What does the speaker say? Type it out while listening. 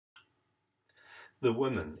The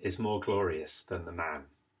woman is more glorious than the man.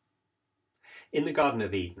 In the Garden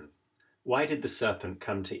of Eden, why did the serpent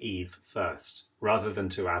come to Eve first, rather than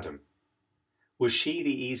to Adam? Was she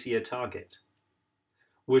the easier target?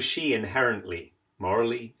 Was she inherently,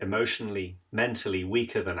 morally, emotionally, mentally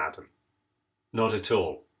weaker than Adam? Not at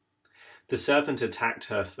all. The serpent attacked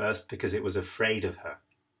her first because it was afraid of her.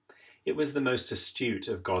 It was the most astute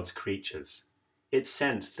of God's creatures. It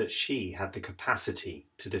sensed that she had the capacity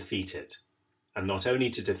to defeat it, and not only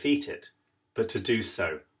to defeat it, but to do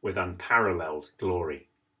so with unparalleled glory.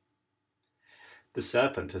 The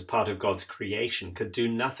serpent, as part of God's creation, could do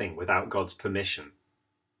nothing without God's permission.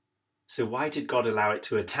 So why did God allow it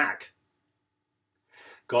to attack?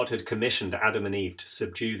 God had commissioned Adam and Eve to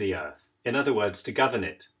subdue the earth, in other words, to govern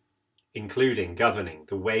it, including governing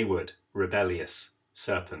the wayward, rebellious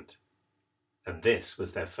serpent. And this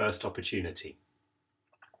was their first opportunity.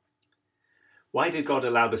 Why did God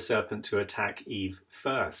allow the serpent to attack Eve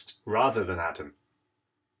first, rather than Adam?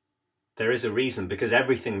 There is a reason, because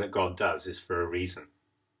everything that God does is for a reason.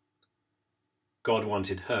 God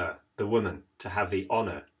wanted her, the woman, to have the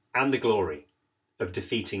honour and the glory of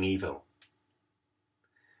defeating evil.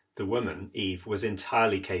 The woman, Eve, was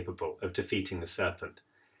entirely capable of defeating the serpent,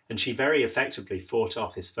 and she very effectively fought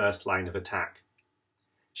off his first line of attack.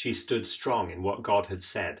 She stood strong in what God had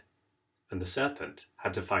said, and the serpent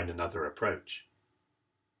had to find another approach.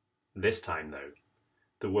 This time, though,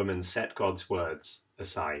 the woman set God's words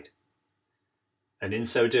aside. And in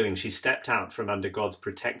so doing, she stepped out from under God's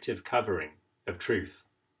protective covering of truth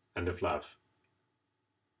and of love.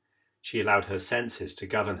 She allowed her senses to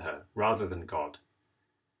govern her rather than God.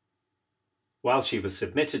 While she was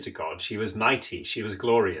submitted to God, she was mighty, she was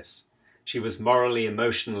glorious, she was morally,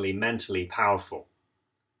 emotionally, mentally powerful.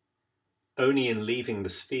 Only in leaving the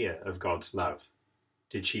sphere of God's love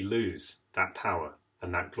did she lose that power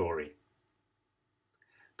and that glory.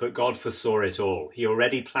 But God foresaw it all. He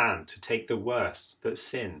already planned to take the worst that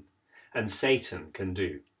sin and Satan can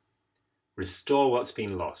do, restore what's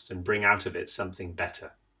been lost and bring out of it something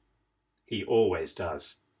better. He always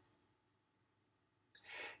does.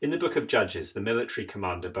 In the book of Judges, the military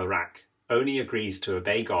commander Barak only agrees to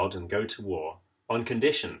obey God and go to war on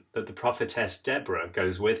condition that the prophetess Deborah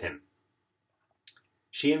goes with him.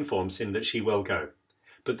 She informs him that she will go,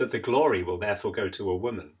 but that the glory will therefore go to a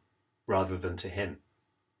woman rather than to him.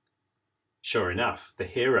 Sure enough, the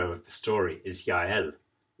hero of the story is Jael,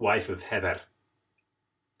 wife of Heber.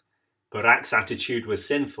 Barak's attitude was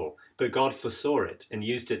sinful, but God foresaw it and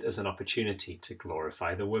used it as an opportunity to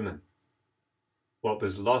glorify the woman. What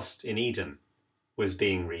was lost in Eden was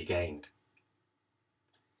being regained.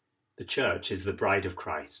 The church is the bride of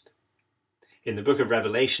Christ. In the book of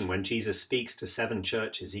Revelation, when Jesus speaks to 7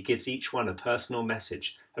 churches, he gives each one a personal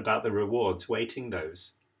message about the rewards waiting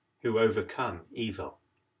those who overcome evil.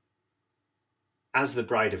 As the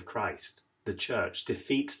bride of Christ, the church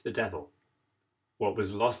defeats the devil. What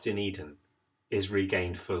was lost in Eden is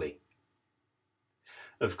regained fully.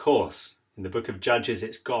 Of course, in the book of Judges,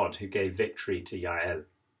 it's God who gave victory to Jael.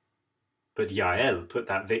 But Jael put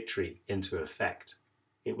that victory into effect.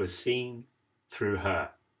 It was seen through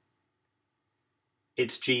her.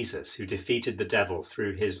 It's Jesus who defeated the devil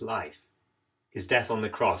through his life, his death on the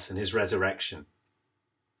cross and his resurrection.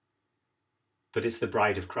 But it's the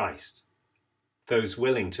bride of Christ, those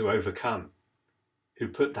willing to overcome, who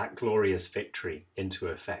put that glorious victory into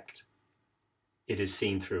effect. It is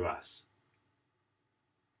seen through us.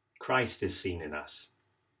 Christ is seen in us.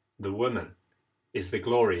 The woman is the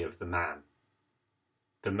glory of the man.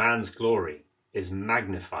 The man's glory is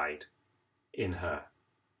magnified in her.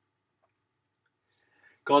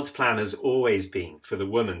 God's plan has always been for the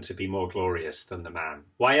woman to be more glorious than the man.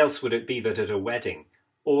 Why else would it be that at a wedding,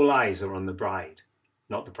 all eyes are on the bride,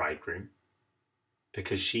 not the bridegroom?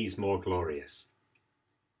 Because she's more glorious.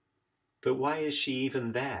 But why is she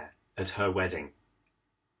even there at her wedding?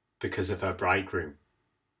 Because of her bridegroom,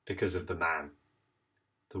 because of the man.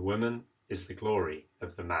 The woman is the glory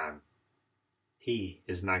of the man. He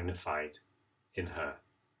is magnified in her.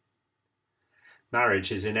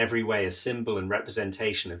 Marriage is in every way a symbol and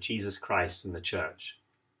representation of Jesus Christ and the church.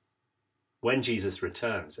 When Jesus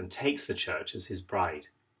returns and takes the church as his bride,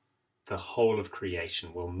 the whole of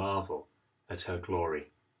creation will marvel at her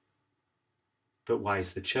glory. But why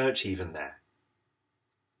is the church even there?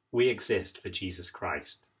 We exist for Jesus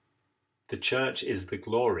Christ. The church is the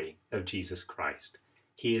glory of Jesus Christ.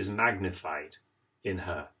 He is magnified in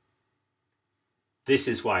her. This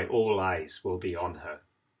is why all eyes will be on her.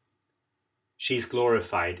 She's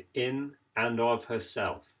glorified in and of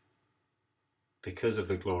herself because of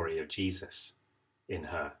the glory of Jesus in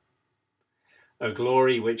her. A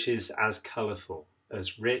glory which is as colourful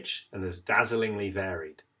as rich and as dazzlingly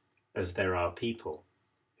varied as there are people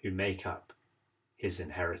who make up his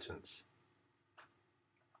inheritance.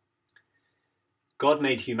 God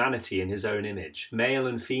made humanity in his own image, male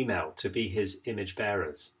and female, to be his image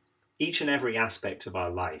bearers. Each and every aspect of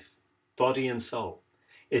our life, body and soul,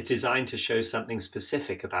 is designed to show something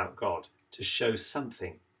specific about God, to show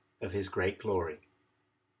something of his great glory.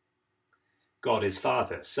 God is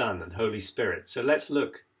Father, Son, and Holy Spirit, so let's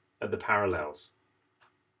look at the parallels.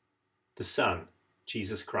 The Son,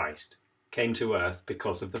 Jesus Christ, came to earth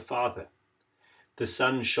because of the Father. The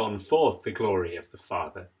Son shone forth the glory of the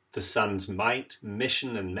Father. The Son's might,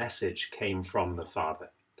 mission, and message came from the Father.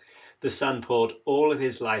 The Son poured all of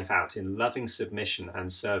his life out in loving submission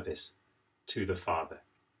and service to the Father.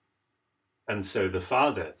 And so the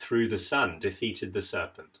Father, through the Son, defeated the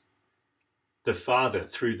serpent. The Father,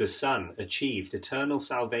 through the Son, achieved eternal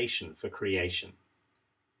salvation for creation.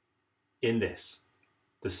 In this,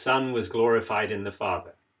 the Son was glorified in the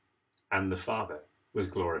Father, and the Father was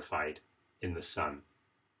glorified in the Son.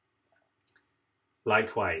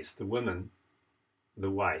 Likewise, the woman,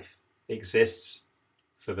 the wife, exists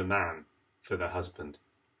for the man, for the husband.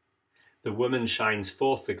 The woman shines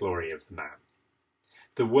forth the glory of the man.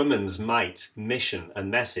 The woman's might, mission,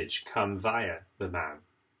 and message come via the man.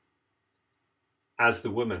 As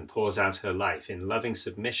the woman pours out her life in loving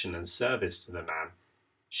submission and service to the man,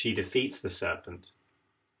 she defeats the serpent.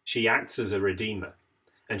 She acts as a redeemer,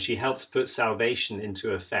 and she helps put salvation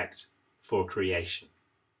into effect for creation.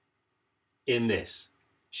 In this,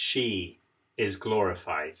 she is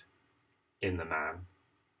glorified in the man,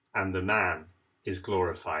 and the man is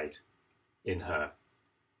glorified in her.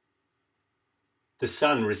 The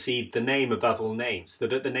Son received the name above all names,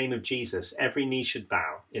 that at the name of Jesus every knee should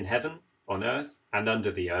bow, in heaven, on earth, and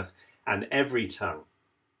under the earth, and every tongue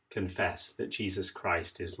confess that Jesus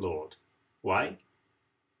Christ is Lord. Why?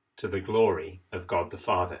 To the glory of God the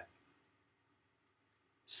Father.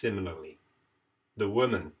 Similarly, the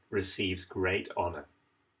woman receives great honour,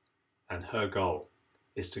 and her goal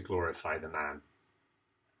is to glorify the man.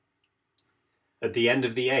 At the end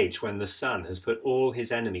of the age, when the Son has put all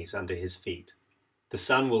his enemies under his feet, the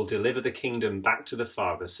Son will deliver the kingdom back to the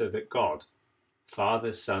Father so that God,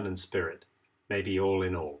 Father, Son, and Spirit, may be all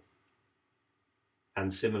in all.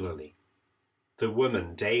 And similarly, the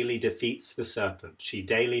woman daily defeats the serpent. She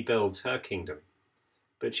daily builds her kingdom,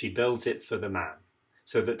 but she builds it for the man,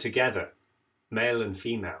 so that together, male and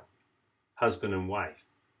female, husband and wife,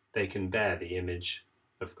 they can bear the image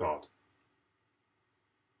of God.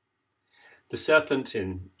 The serpent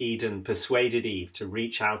in Eden persuaded Eve to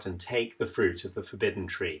reach out and take the fruit of the forbidden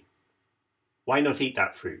tree. Why not eat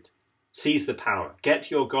that fruit? Seize the power.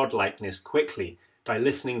 Get your godlikeness quickly by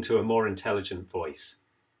listening to a more intelligent voice.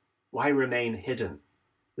 Why remain hidden,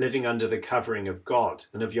 living under the covering of God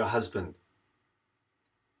and of your husband?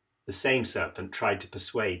 The same serpent tried to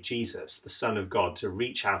persuade Jesus, the Son of God, to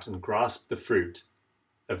reach out and grasp the fruit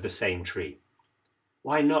of the same tree.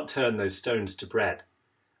 Why not turn those stones to bread?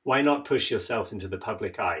 Why not push yourself into the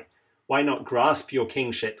public eye? Why not grasp your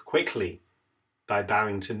kingship quickly by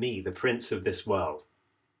bowing to me, the Prince of this world?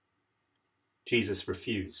 Jesus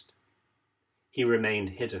refused. He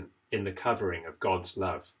remained hidden in the covering of God's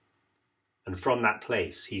love, and from that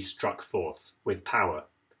place he struck forth with power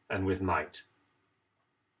and with might.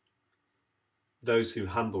 Those who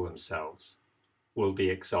humble themselves will be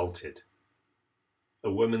exalted. A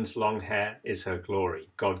woman's long hair is her glory.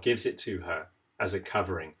 God gives it to her as a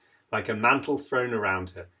covering. Like a mantle thrown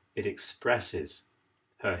around her, it expresses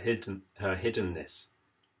her hiddenness,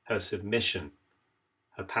 her submission,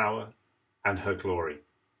 her power, and her glory.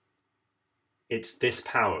 It's this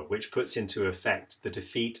power which puts into effect the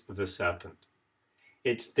defeat of the serpent.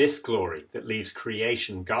 It's this glory that leaves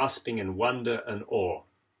creation gasping in wonder and awe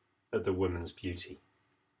at the woman's beauty.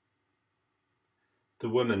 The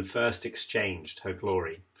woman first exchanged her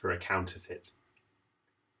glory for a counterfeit.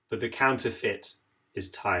 But the counterfeit is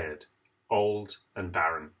tired, old, and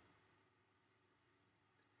barren.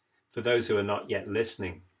 For those who are not yet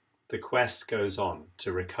listening, the quest goes on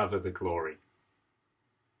to recover the glory,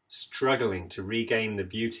 struggling to regain the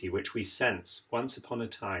beauty which we sense once upon a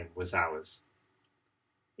time was ours.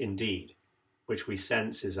 Indeed, which we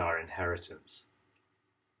sense is our inheritance.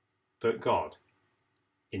 But God,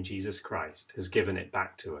 in Jesus Christ, has given it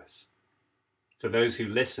back to us. For those who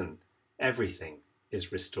listen, everything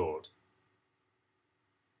is restored.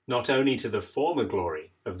 Not only to the former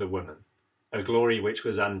glory of the woman, a glory which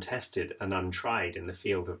was untested and untried in the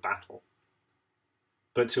field of battle,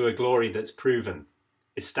 but to a glory that's proven,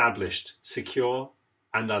 established, secure,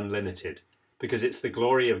 and unlimited, because it's the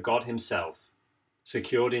glory of God himself,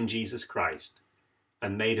 secured in Jesus Christ,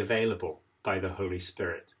 and made available by the Holy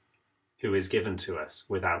Spirit, who is given to us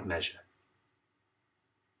without measure.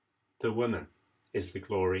 The woman is the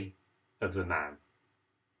glory of the man.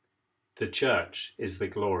 The church is the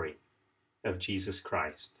glory of Jesus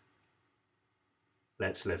Christ.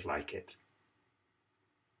 Let's live like it.